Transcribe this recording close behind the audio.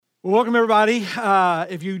Well, welcome everybody.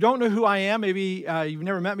 If you don't know who I am, maybe you've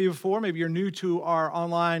never met me before, maybe you're new to our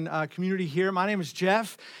online community here. My name is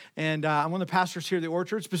Jeff, and I'm one of the pastors here at the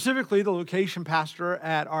Orchard, specifically the location pastor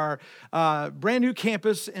at our brand new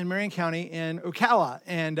campus in Marion County in Ocala.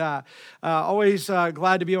 And always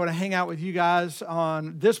glad to be able to hang out with you guys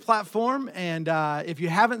on this platform. And if you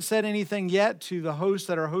haven't said anything yet to the hosts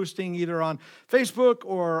that are hosting either on Facebook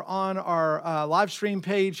or on our live stream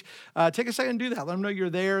page, take a second and do that. Let them know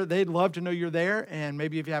you're there. They'd love to know you're there, and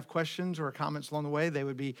maybe if you have questions or comments along the way, they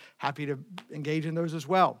would be happy to engage in those as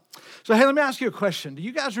well. So, hey, let me ask you a question. Do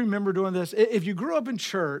you guys remember doing this? If you grew up in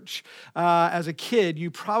church as a kid,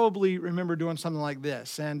 you probably remember doing something like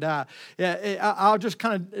this. And I'll just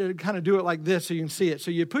kind of do it like this so you can see it.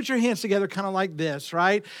 So you put your hands together kind of like this,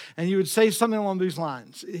 right? And you would say something along these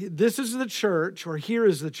lines. This is the church, or here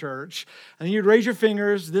is the church. And you'd raise your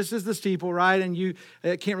fingers. This is the steeple, right? And you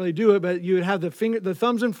can't really do it, but you would have the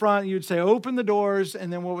thumbs in front. You would say, open the doors.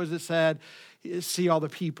 And then what was it said? See all the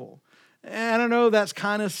people. And I know that's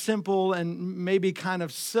kind of simple and maybe kind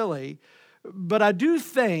of silly, but I do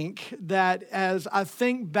think that as I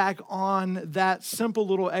think back on that simple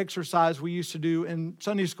little exercise we used to do in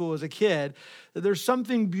Sunday school as a kid, that there's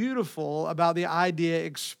something beautiful about the idea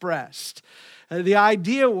expressed. The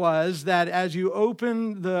idea was that as you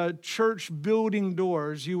open the church building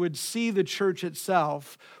doors, you would see the church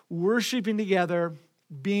itself worshiping together,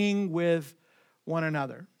 being with one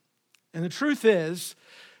another. And the truth is,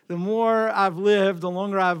 the more I've lived, the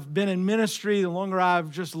longer I've been in ministry, the longer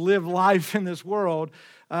I've just lived life in this world,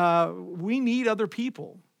 we need other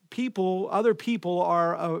people. Other people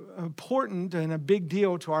are important and a big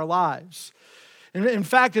deal to our lives. And in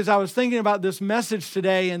fact, as I was thinking about this message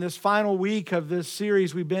today and this final week of this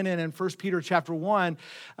series we've been in 1Peter chapter 1,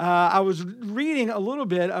 I was reading a little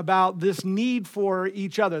bit about this need for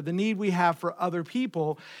each other, the need we have for other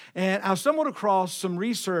people. And I stumbled across some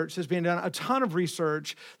research that's being done, a ton of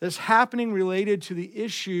research that's happening related to the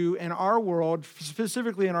issue in our world,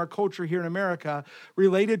 specifically in our culture here in America,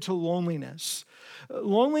 related to loneliness.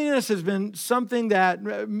 Loneliness has been something that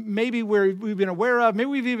maybe we've been aware of. Maybe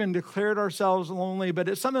we've even declared ourselves lonely, but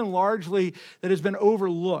it's something largely that has been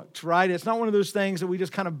overlooked, right? It's not one of those things that we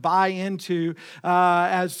just kind of buy into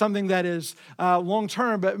as something that is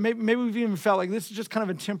long-term, but maybe we've even felt like this is just kind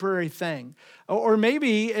of a temporary thing. Or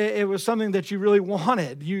maybe it was something that you really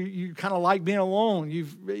wanted. You kind of like being alone.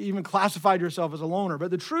 You've even classified yourself as a loner. But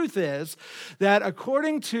the truth is that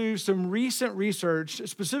according to some recent research,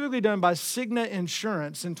 specifically done by Cigna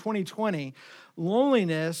Insurance in 2020,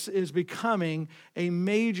 loneliness is becoming a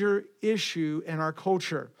major issue in our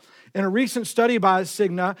culture. In a recent study by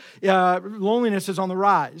Cigna, loneliness is on the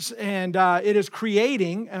rise, and it is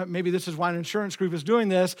creating, maybe this is why an insurance group is doing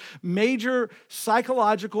this, major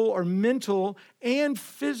psychological or mental and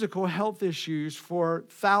physical health issues for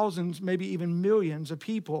thousands, maybe even millions of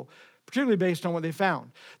people, particularly based on what they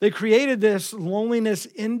found. They created this loneliness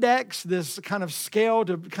index, this kind of scale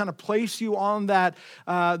to kind of place you on that,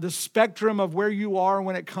 the spectrum of where you are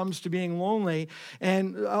when it comes to being lonely.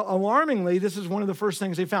 And alarmingly, this is one of the first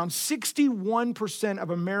things they found. 61% of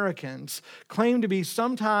Americans claim to be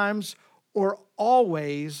sometimes or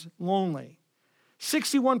always lonely.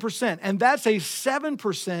 61%. And that's a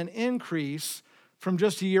 7% increase from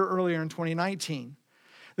just a year earlier in 2019.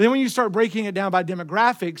 Then when you start breaking it down by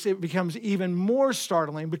demographics, it becomes even more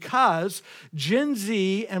startling because Gen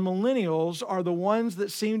Z and millennials are the ones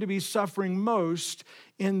that seem to be suffering most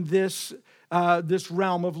in this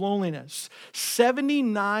realm of loneliness.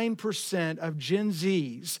 79% of Gen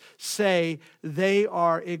Zs say they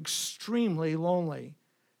are extremely lonely,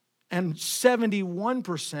 and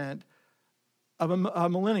 71% of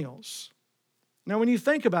millennials. Now, when you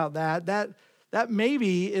think about that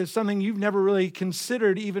maybe is something you've never really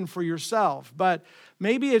considered even for yourself. But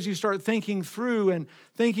maybe as you start thinking through and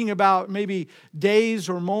thinking about maybe days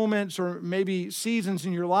or moments or maybe seasons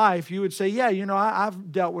in your life, you would say, yeah,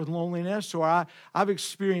 I've dealt with loneliness, or I've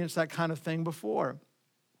experienced that kind of thing before.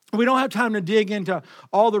 We don't have time to dig into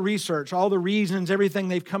all the research, all the reasons, everything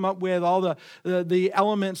they've come up with, all the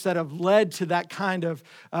elements that have led to that kind of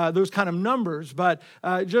those kind of numbers. But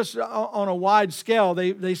just on a wide scale,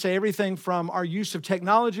 they say everything from our use of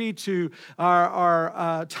technology to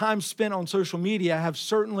our time spent on social media have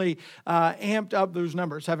certainly amped up those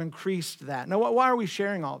numbers, have increased that. Now, why are we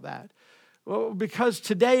sharing all that? Well, because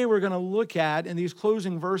today we're going to look at, in these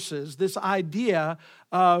closing verses, this idea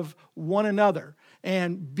of one another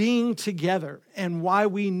and being together and why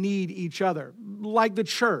we need each other. Like the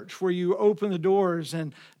church, where you open the doors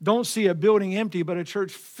and don't see a building empty, but a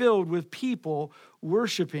church filled with people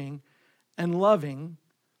worshiping and loving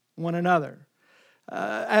one another.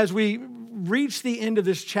 As we reach the end of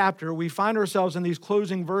this chapter, we find ourselves in these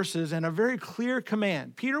closing verses and a very clear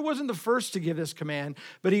command. Peter wasn't the first to give this command,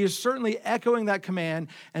 but he is certainly echoing that command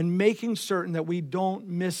and making certain that we don't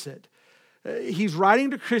miss it. He's writing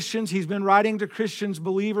to Christians. He's been writing to Christians,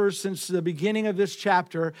 believers, since the beginning of this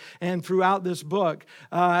chapter and throughout this book.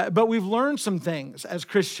 But we've learned some things as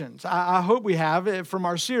Christians. I hope we have from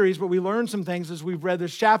our series, but we learned some things as we've read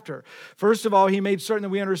this chapter. First of all, he made certain that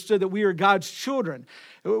we understood that we are God's children.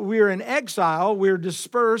 We are in exile, we're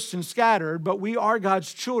dispersed and scattered, but we are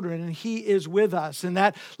God's children and He is with us. And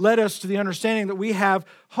that led us to the understanding that we have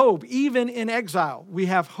hope. Even in exile, we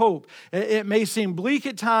have hope. It may seem bleak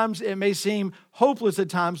at times, it may seem hopeless at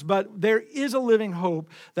times, but there is a living hope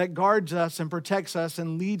that guards us and protects us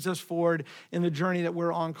and leads us forward in the journey that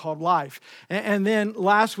we're on called life. And then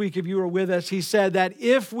last week, if you were with us, he said that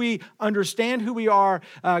if we understand who we are,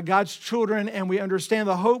 God's children, and we understand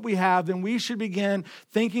the hope we have, then we should begin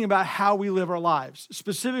thinking about how we live our lives,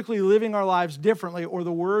 specifically living our lives differently, or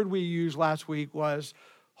the word we used last week was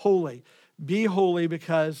holy. Be holy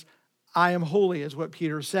because I am holy, is what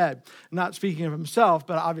Peter said. Not speaking of himself,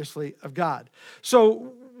 but obviously of God.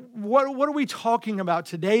 So what are we talking about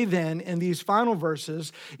today then in these final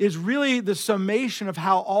verses is really the summation of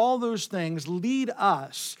how all those things lead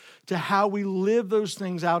us to how we live those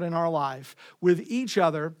things out in our life with each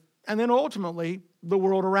other and then ultimately the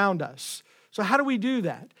world around us. So how do we do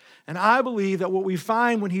that? And I believe that what we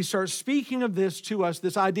find when he starts speaking of this to us,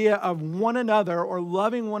 this idea of one another or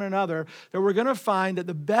loving one another, that we're going to find that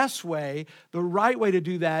the best way, the right way to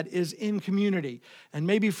do that is in community. And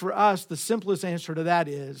maybe for us, the simplest answer to that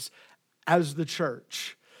is as the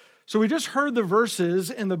church. So we just heard the verses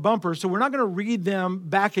in the bumper, so we're not going to read them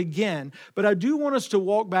back again, but I do want us to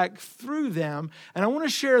walk back through them, and I want to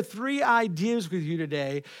share 3 ideas with you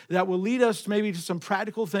today that will lead us maybe to some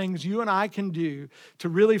practical things you and I can do to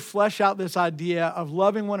really flesh out this idea of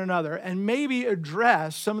loving one another and maybe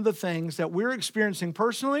address some of the things that we're experiencing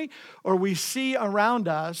personally or we see around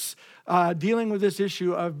us dealing with this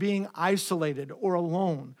issue of being isolated or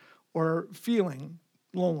alone or feeling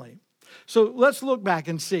lonely. So let's look back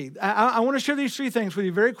and see. I want to share these 3 things with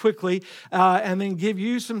you very quickly and then give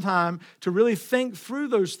you some time to really think through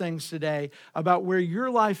those things today about where your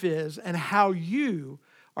life is and how you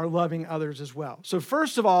are loving others as well. So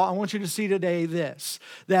first of all, I want you to see today this,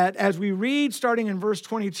 that as we read starting in verse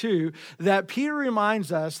 22, that Peter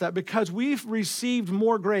reminds us that because we've received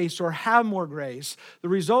more grace or have more grace, the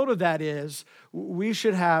result of that is we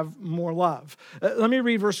should have more love. Let me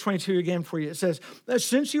read verse 22 again for you. It says,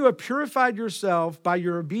 since you have purified yourself by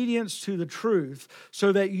your obedience to the truth,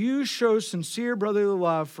 so that you show sincere brotherly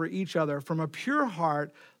love for each other from a pure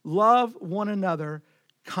heart, love one another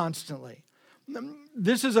constantly.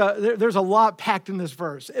 There's a lot packed in this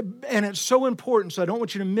verse, and it's so important, so I don't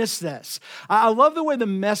want you to miss this. I love the way the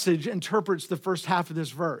Message interprets the first half of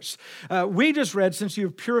this verse. We just read, since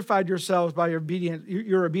you've purified yourselves by your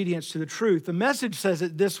obedience to the truth. The Message says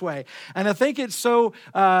it this way, and I think it's so,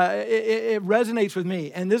 it resonates with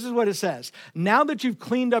me, and this is what it says. Now that you've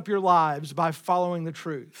cleaned up your lives by following the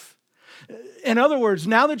truth. In other words,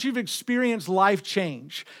 now that you've experienced life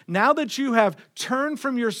change, now that you have turned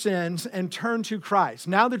from your sins and turned to Christ,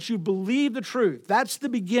 now that you believe the truth, that's the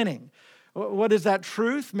beginning. What is that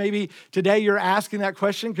truth? Maybe today you're asking that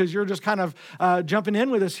question because you're just kind of jumping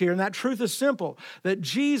in with us here. And that truth is simple, that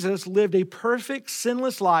Jesus lived a perfect,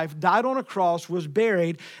 sinless life, died on a cross, was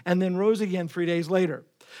buried, and then rose again 3 days later.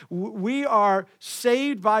 We are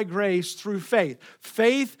saved by grace through faith.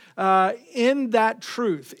 Faith in that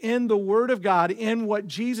truth, in the Word of God, in what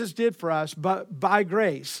Jesus did for us, but by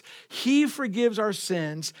grace. He forgives our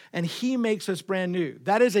sins and He makes us brand new.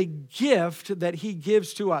 That is a gift that He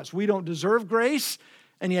gives to us. We don't deserve grace,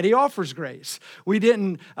 and yet He offers grace. We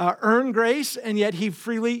didn't earn grace, and yet He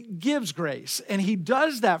freely gives grace. And He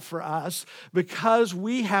does that for us because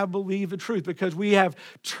we have believed the truth, because we have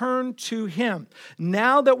turned to Him.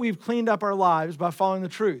 Now that we've cleaned up our lives by following the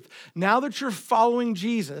truth, now that you're following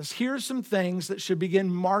Jesus, here's some things that should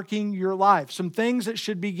begin marking your life, some things that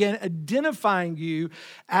should begin identifying you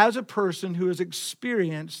as a person who has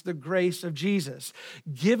experienced the grace of Jesus,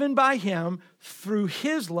 given by Him through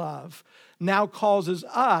His love, now causes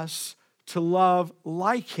us to love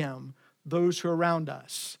like Him those who are around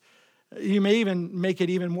us. You may even make it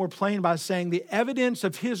even more plain by saying the evidence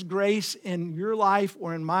of His grace in your life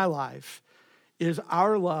or in my life is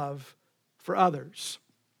our love for others.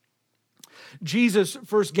 Jesus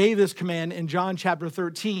first gave this command in John chapter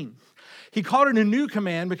 13. He called it a new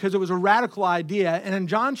command because it was a radical idea. And in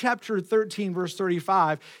John chapter 13, verse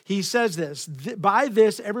 35, He says this, by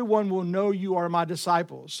this everyone will know you are my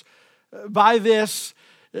disciples, By this,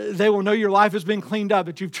 they will know your life has been cleaned up,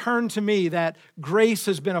 that you've turned to me, that grace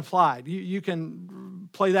has been applied. You can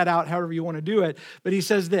play that out however you want to do it. But he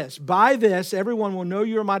says this, by this, everyone will know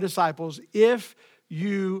you are my disciples if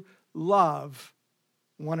you love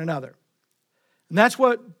one another. And that's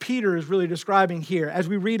what Peter is really describing here. As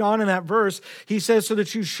we read on in that verse, he says, so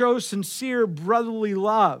that you show sincere brotherly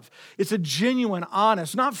love. It's a genuine,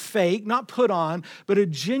 honest, not fake, not put on, but a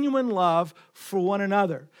genuine love for one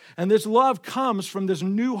another. And this love comes from this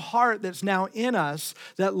new heart that's now in us,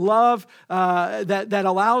 that love, that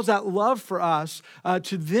allows that love for us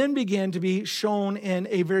to then begin to be shown in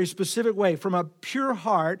a very specific way. From a pure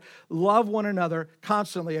heart, love one another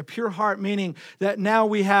constantly. A pure heart meaning that now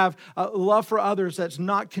we have love for others that's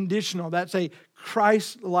not conditional. That's a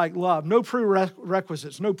Christ-like love. No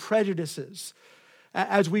prerequisites, no prejudices.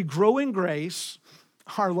 As we grow in grace,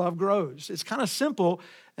 our love grows. It's kind of simple,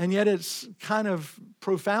 and yet it's kind of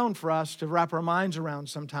profound for us to wrap our minds around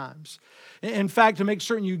sometimes. In fact, to make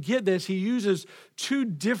certain you get this, he uses two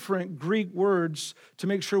different Greek words to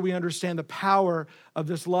make sure we understand the power of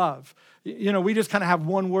this love. You know, we just kind of have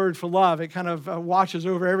one word for love. It kind of washes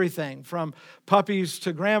over everything from puppies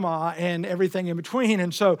to grandma and everything in between.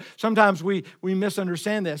 And so sometimes we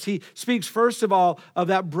misunderstand this. He speaks, first of all, of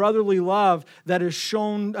that brotherly love that is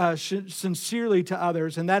shown sincerely to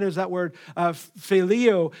others. And that is that word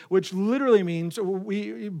phileo, which literally means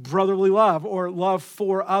brotherly love or love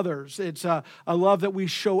for others. It's a love that we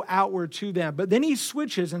show outward to them. But then he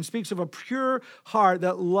switches and speaks of a pure heart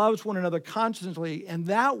that loves one another constantly. And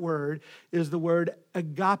that word is the word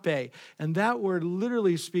agape. And that word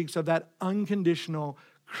literally speaks of that unconditional,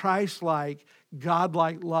 Christ-like,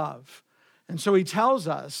 God-like love. And so he tells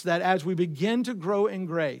us that as we begin to grow in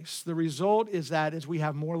grace, the result is that as we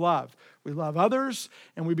have more love. We love others,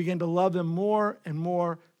 and we begin to love them more and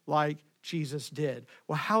more like Jesus did.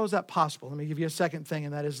 Well, how is that possible? Let me give you a second thing,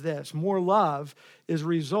 and that is this. More love is a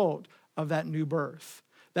result of that new birth.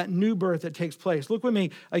 That new birth that takes place. Look with me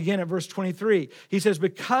again at verse 23. He says,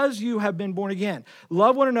 because you have been born again.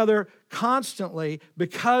 Love one another constantly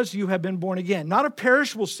because you have been born again. Not of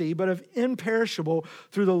perishable seed, but of imperishable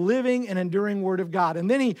through the living and enduring word of God. And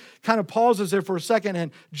then he kind of pauses there for a second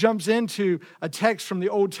and jumps into a text from the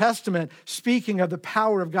Old Testament speaking of the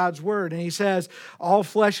power of God's word. And he says, all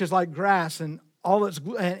flesh is like grass and all its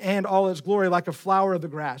glory like a flower of the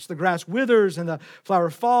grass. The grass withers and the flower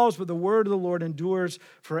falls, but the word of the Lord endures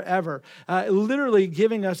forever. Literally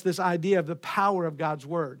giving us this idea of the power of God's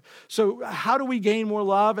word. So how do we gain more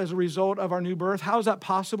love as a result of our new birth? How is that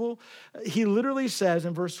possible? He literally says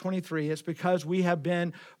in verse 23, it's because we have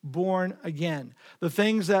been born again. The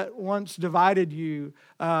things that once divided you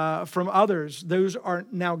from others, those are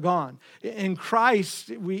now gone. In Christ,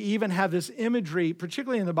 we even have this imagery,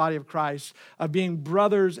 particularly in the body of Christ, of being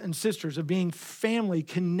brothers and sisters, of being family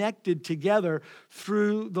connected together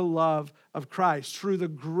through the love of Christ, through the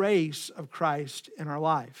grace of Christ in our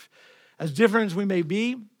life. As different as we may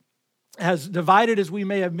be, as divided as we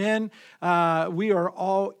may have been, we are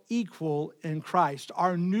all equal in Christ.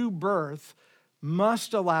 Our new birth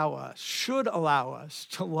must allow us, should allow us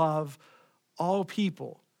to love all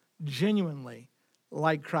people genuinely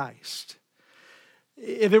like Christ.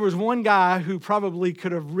 If there was one guy who probably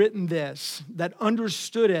could have written this, that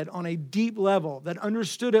understood it on a deep level, that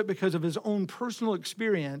understood it because of his own personal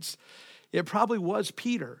experience, it probably was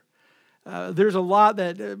Peter. There's a lot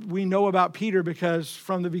that we know about Peter because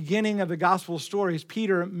from the beginning of the gospel stories,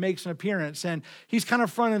 Peter makes an appearance and he's kind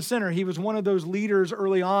of front and center. He was one of those leaders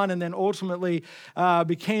early on and then ultimately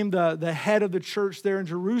became the head of the church there in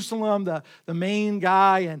Jerusalem, the main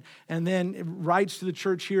guy, and then writes to the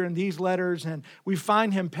church here in these letters. And we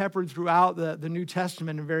find him peppered throughout the New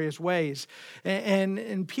Testament in various ways.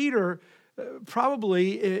 And Peter,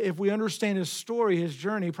 probably, if we understand his story, his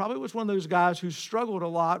journey, probably was one of those guys who struggled a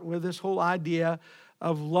lot with this whole idea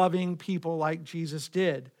of loving people like Jesus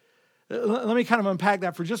did. Let me kind of unpack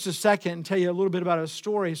that for just a second and tell you a little bit about his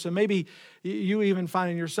story. So maybe you even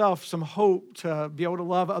find in yourself some hope to be able to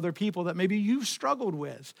love other people that maybe you've struggled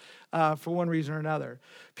with for one reason or another.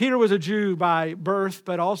 Peter was a Jew by birth,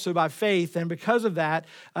 but also by faith. And because of that,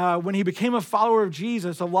 when he became a follower of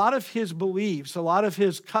Jesus, a lot of his beliefs, a lot of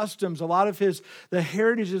his customs, a lot of the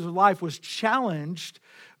heritages of life was challenged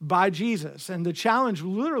by Jesus. And the challenge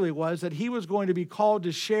literally was that he was going to be called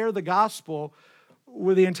to share the gospel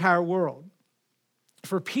with the entire world.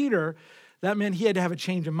 For Peter, that meant he had to have a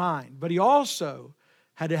change of mind, but he also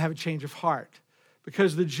had to have a change of heart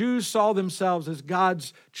because the Jews saw themselves as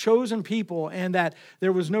God's chosen people and that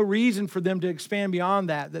there was no reason for them to expand beyond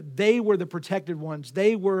that they were the protected ones,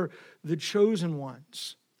 they were the chosen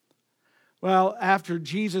ones. Well, after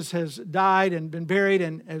Jesus has died and been buried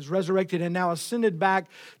and has resurrected and now ascended back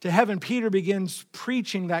to heaven, Peter begins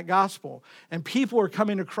preaching that gospel. And people are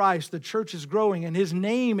coming to Christ. The church is growing, and his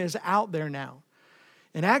name is out there now.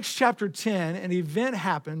 In Acts chapter 10, an event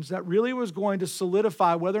happens that really was going to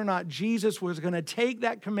solidify whether or not Jesus was going to take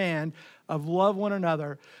that command of love one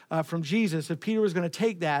another from Jesus, if Peter was going to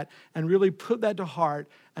take that and really put that to heart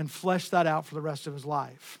and flesh that out for the rest of his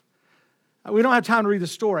life. We don't have time to read the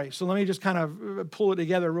story, so let me just kind of pull it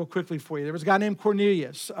together real quickly for you. There was a guy named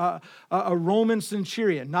Cornelius, a Roman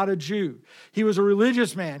centurion, not a Jew. He was a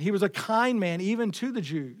religious man. He was a kind man, even to the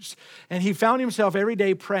Jews. And he found himself every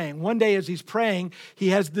day praying. One day as he's praying, he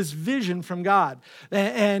has this vision from God.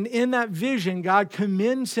 And in that vision, God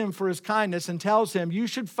commends him for his kindness and tells him, you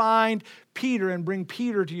should find Peter and bring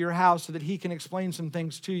Peter to your house so that he can explain some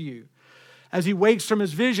things to you. As he wakes from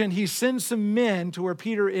his vision, he sends some men to where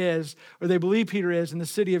Peter is, or they believe Peter is, in the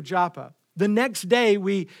city of Joppa. The next day,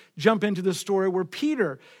 we jump into the story where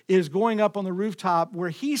Peter is going up on the rooftop where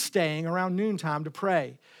he's staying around noontime to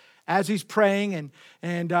pray. As he's praying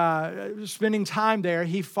and spending time there,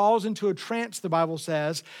 he falls into a trance, the Bible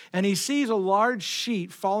says, and he sees a large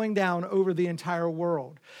sheet falling down over the entire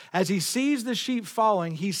world. As he sees the sheet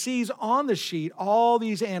falling, he sees on the sheet all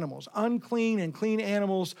these animals, unclean and clean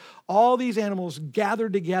animals, all these animals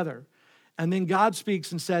gathered together. And then God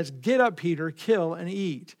speaks and says, get up, Peter, kill and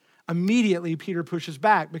eat. Immediately, Peter pushes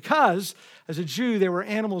back because, as a Jew, there were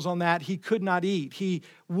animals on that he could not eat. He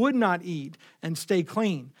would not eat and stay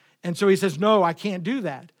clean. And so he says, no, I can't do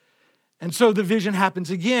that. And so the vision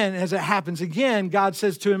happens again. As it happens again, God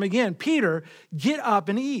says to him again, Peter, get up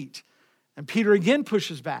and eat. And Peter again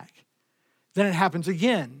pushes back. Then it happens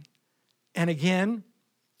again and again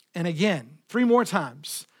and again, 3 more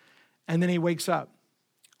times. And then he wakes up.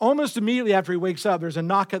 Almost immediately after he wakes up, there's a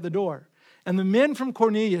knock at the door. And the men from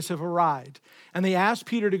Cornelius have arrived, and they ask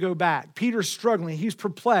Peter to go back. Peter's struggling. He's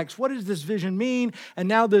perplexed. What does this vision mean? And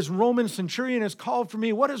now this Roman centurion has called for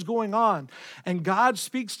me. What is going on? And God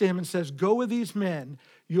speaks to him and says, go with these men.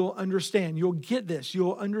 You'll understand. You'll get this.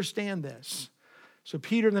 You'll understand this. So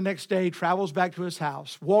Peter the next day travels back to his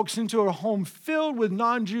house, walks into a home filled with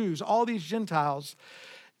non-Jews, all these Gentiles.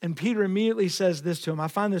 And Peter immediately says this to him. I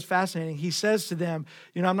find this fascinating. He says to them,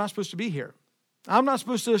 I'm not supposed to be here. I'm not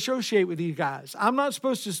supposed to associate with you guys. I'm not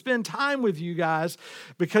supposed to spend time with you guys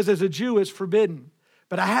because as a Jew, it's forbidden.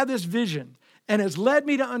 But I have this vision, and it's led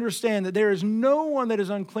me to understand that there is no one that is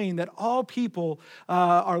unclean, that all people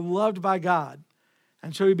are loved by God.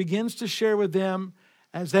 And so he begins to share with them,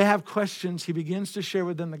 as they have questions, he begins to share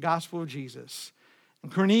with them the gospel of Jesus.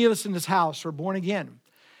 And Cornelius and his house are born again,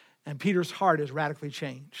 and Peter's heart is radically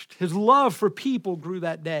changed. His love for people grew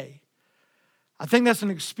that day. I think that's an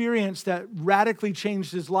experience that radically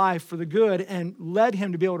changed his life for the good and led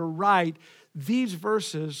him to be able to write these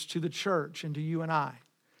verses to the church and to you and I.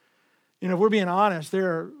 If we're being honest,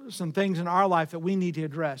 there are some things in our life that we need to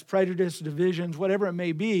address, prejudice, divisions, whatever it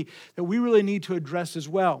may be, that we really need to address as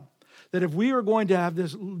well. That if we are going to have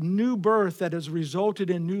this new birth that has resulted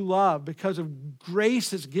in new love because of grace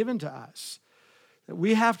that's given to us, that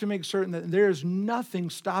we have to make certain that there is nothing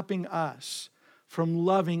stopping us from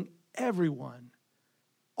loving everyone,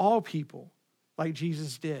 all people, like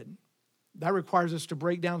Jesus did. That requires us to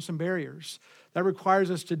break down some barriers. That requires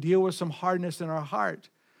us to deal with some hardness in our heart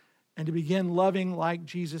and to begin loving like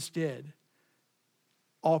Jesus did.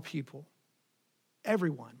 All people,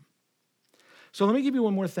 everyone. So let me give you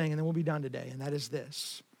one more thing and then we'll be done today, and that is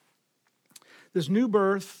this. This new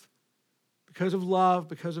birth, because of love,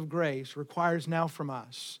 because of grace, requires now from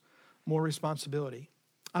us more responsibility.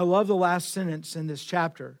 I love the last sentence in this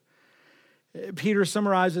chapter. Peter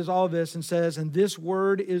summarizes all of this and says, and this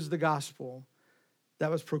word is the gospel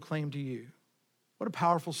that was proclaimed to you. What a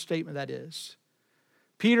powerful statement that is.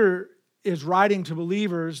 Peter is writing to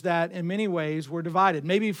believers that in many ways were divided.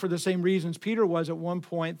 Maybe for the same reasons Peter was at one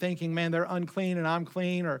point, thinking, man, they're unclean and I'm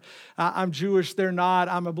clean, or I'm Jewish, they're not,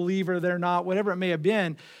 I'm a believer, they're not, whatever it may have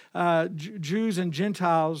been. Jews and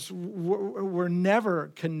Gentiles were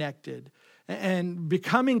never connected. And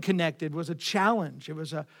becoming connected was a challenge. It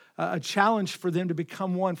was a challenge for them to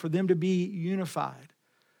become one, for them to be unified.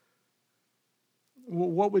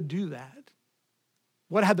 What would do that?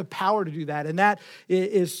 What had the power to do that? And that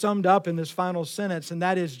is summed up in this final sentence, and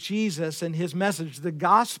that is Jesus and his message. The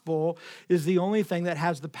gospel is the only thing that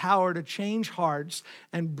has the power to change hearts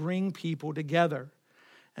and bring people together.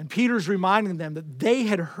 And Peter's reminding them that they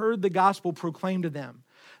had heard the gospel proclaimed to them.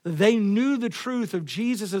 They knew the truth of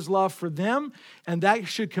Jesus' love for them, and that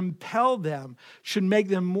should compel them, should make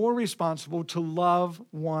them more responsible to love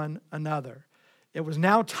one another. It was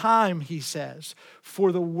now time, he says,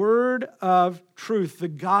 for the word of truth, the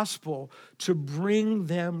gospel, to bring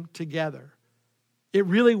them together. It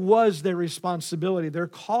really was their responsibility, their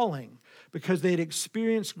calling, because they had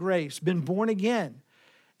experienced grace, been born again,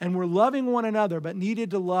 and were loving one another, but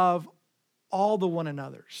needed to love all the one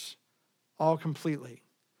another's, all completely.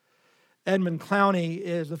 Edmund Clowney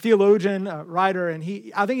is a theologian, a writer, and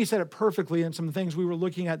I think he said it perfectly in some things we were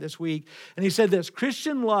looking at this week. And he said this: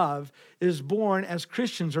 Christian love is born as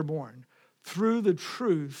Christians are born, through the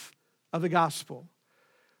truth of the gospel.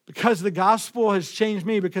 Because the gospel has changed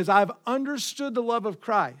me, because I've understood the love of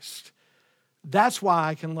Christ, that's why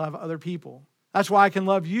I can love other people. That's why I can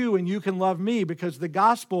love you and you can love me, because the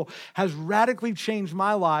gospel has radically changed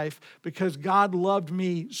my life because God loved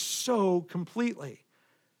me so completely.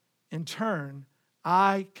 In turn,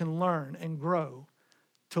 I can learn and grow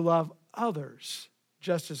to love others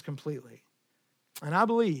just as completely. And I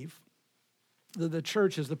believe that the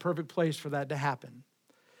church is the perfect place for that to happen.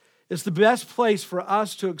 It's the best place for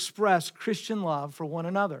us to express Christian love for one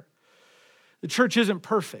another. The church isn't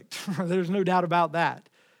perfect. There's no doubt about that,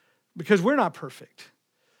 because we're not perfect.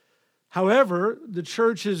 However, the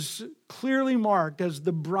church is clearly marked as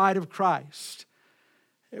the bride of Christ.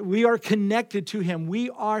 We are connected to him. We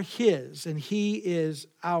are his, and he is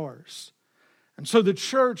ours. And so the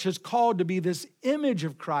church is called to be this image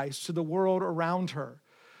of Christ to the world around her.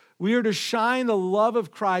 We are to shine the love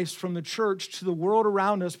of Christ from the church to the world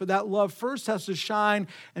around us, but that love first has to shine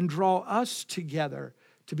and draw us together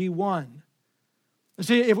to be one.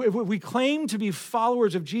 See, if we claim to be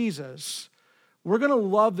followers of Jesus, we're going to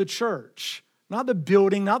love the church, not the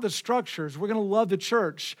building, not the structures. We're going to love the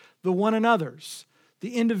church, the one another's,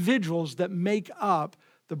 the individuals that make up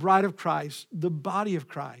the bride of Christ, the body of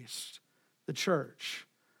Christ, the church.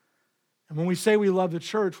 And when we say we love the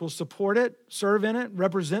church, we'll support it, serve in it,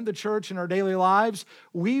 represent the church in our daily lives.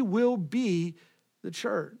 We will be the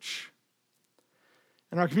church.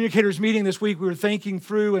 In our communicators meeting this week, we were thinking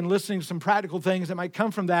through and listening to some practical things that might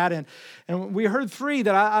come from that. And we heard three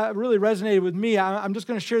that I really resonated with me. I'm just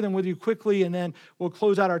going to share them with you quickly, and then we'll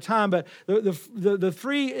close out our time. But the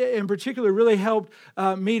three in particular really helped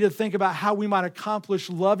me to think about how we might accomplish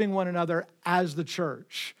loving one another as the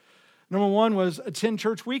church. Number one was attend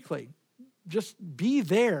church weekly. Just be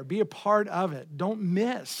there. Be a part of it. Don't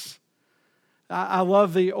miss. I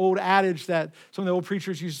love the old adage that some of the old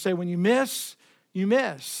preachers used to say, when you miss,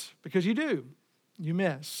 because you do. You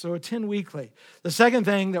miss. So attend weekly. The second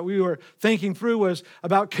thing that we were thinking through was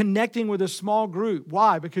about connecting with a small group.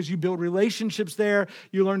 Why? Because you build relationships there.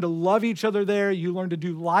 You learn to love each other there. You learn to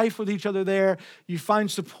do life with each other there. You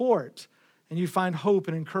find support and you find hope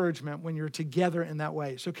and encouragement when you're together in that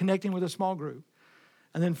way. So connecting with a small group.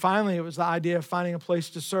 And then finally, it was the idea of finding a place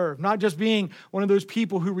to serve. Not just being one of those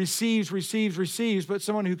people who receives, but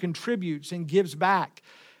someone who contributes and gives back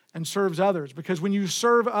and serves others. Because when you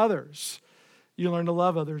serve others, you learn to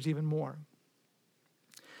love others even more.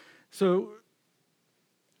 So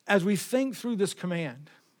as we think through this command,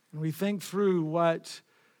 and we think through what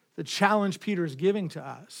the challenge Peter is giving to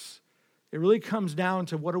us, it really comes down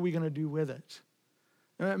to what are we going to do with it?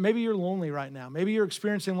 Maybe you're lonely right now. Maybe you're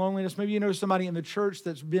experiencing loneliness. Maybe you know somebody in the church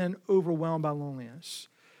that's been overwhelmed by loneliness.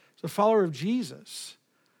 As a follower of Jesus,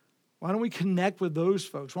 why don't we connect with those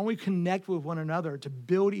folks? Why don't we connect with one another to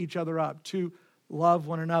build each other up, to love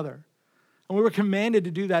one another? And we were commanded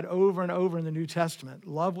to do that over and over in the New Testament.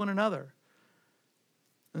 Love one another.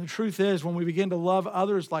 And the truth is, when we begin to love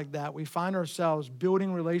others like that, we find ourselves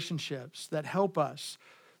building relationships that help us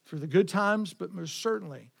through the good times, but most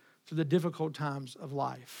certainly through the difficult times of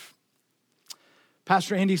life.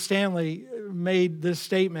 Pastor Andy Stanley made this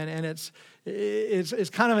statement, and it's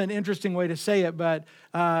kind of an interesting way to say it, but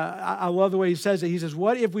I love the way he says it. He says,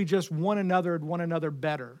 what if we just one another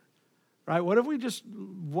better? Right? What if we just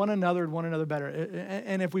one another better?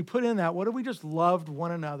 And if we put in that, what if we just loved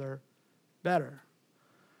one another better?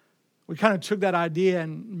 We kind of took that idea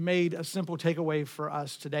and made a simple takeaway for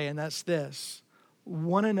us today, and that's this.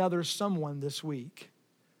 One another someone this week.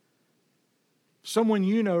 Someone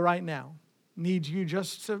you know right now needs you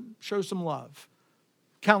just to show some love.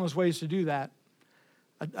 Countless ways to do that.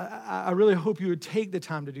 I really hope you would take the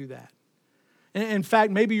time to do that. In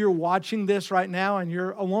fact, maybe you're watching this right now and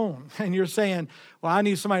you're alone and you're saying, well, I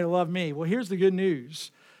need somebody to love me. Well, here's the good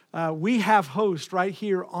news. We have hosts right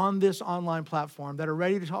here on this online platform that are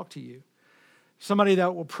ready to talk to you. Somebody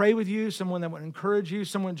that will pray with you, someone that will encourage you,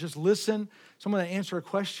 someone just listen, someone that answer a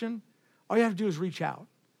question. All you have to do is reach out.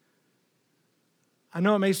 I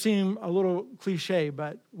know it may seem a little cliche,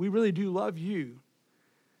 but we really do love you.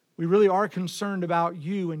 We really are concerned about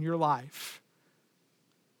you and your life.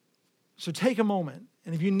 So take a moment,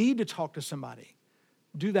 and if you need to talk to somebody,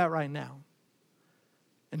 do that right now.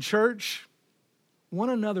 And church,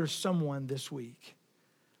 one another someone this week.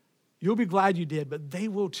 You'll be glad you did, but they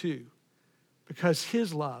will too, because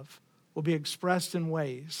his love will be expressed in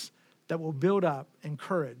ways that will build up,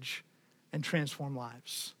 encourage, and transform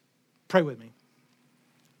lives. Pray with me.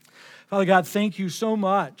 Father God, thank you so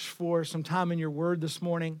much for some time in your word this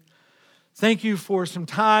morning. Thank you for some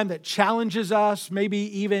time that challenges us, maybe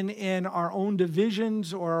even in our own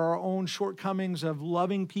divisions or our own shortcomings of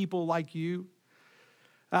loving people like you.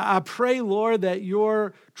 I pray, Lord, that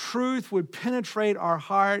your truth would penetrate our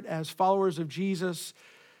heart as followers of Jesus,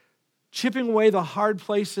 chipping away the hard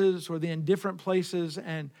places or the indifferent places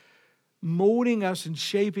and molding us and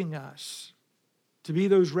shaping us to be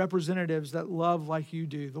those representatives that love like you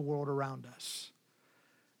do the world around us.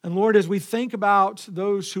 And Lord, as we think about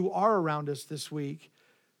those who are around us this week,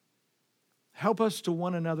 help us to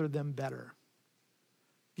one another them better.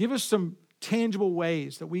 Give us some tangible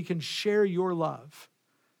ways that we can share your love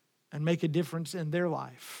and make a difference in their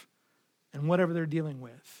life and whatever they're dealing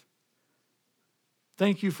with.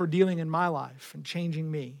 Thank you for dealing in my life and changing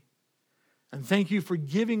me. And thank you for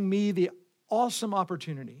giving me the awesome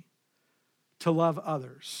opportunity to love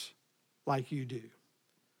others like you do.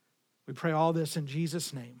 We pray all this in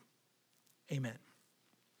Jesus' name. Amen.